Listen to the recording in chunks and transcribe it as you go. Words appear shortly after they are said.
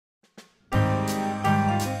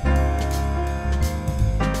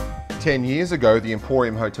10 years ago, the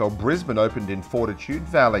Emporium Hotel Brisbane opened in Fortitude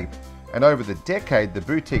Valley, and over the decade, the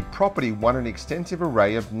boutique property won an extensive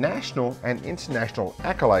array of national and international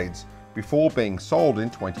accolades before being sold in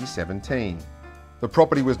 2017. The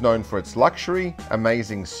property was known for its luxury,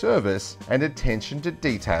 amazing service, and attention to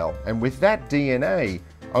detail, and with that DNA,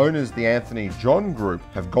 owners the Anthony John Group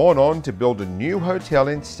have gone on to build a new hotel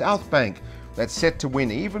in South Bank that's set to win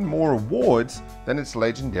even more awards than its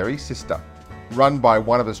legendary sister. Run by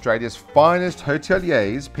one of Australia's finest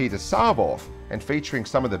hoteliers, Peter Sarvoff, and featuring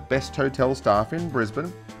some of the best hotel staff in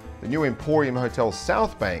Brisbane, the new Emporium Hotel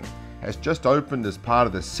South Bank has just opened as part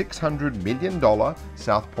of the $600 million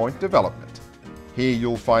South Point development. Here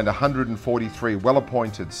you'll find 143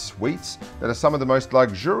 well-appointed suites that are some of the most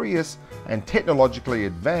luxurious and technologically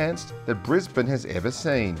advanced that Brisbane has ever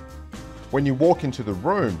seen. When you walk into the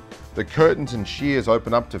room, the curtains and sheers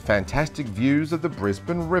open up to fantastic views of the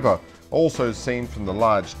Brisbane River, also seen from the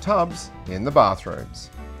large tubs in the bathrooms.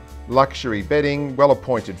 Luxury bedding,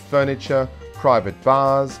 well-appointed furniture, private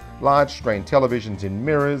bars, large screen televisions in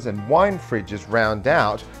mirrors and wine fridges round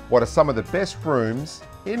out what are some of the best rooms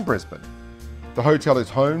in Brisbane. The hotel is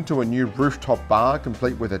home to a new rooftop bar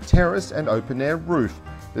complete with a terrace and open-air roof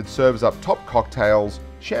that serves up top cocktails,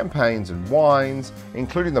 champagnes and wines,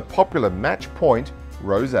 including the popular Match Point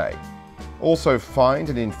Rosé. Also find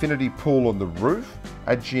an infinity pool on the roof,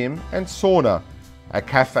 a gym and sauna, a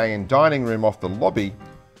cafe and dining room off the lobby,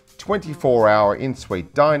 24-hour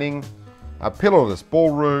in-suite dining, a pillarless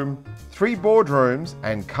ballroom, 3 boardrooms,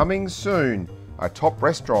 and coming soon, a top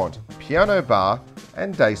restaurant, piano bar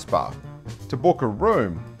and day spa. To book a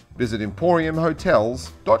room, visit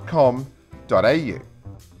emporiumhotels.com.au.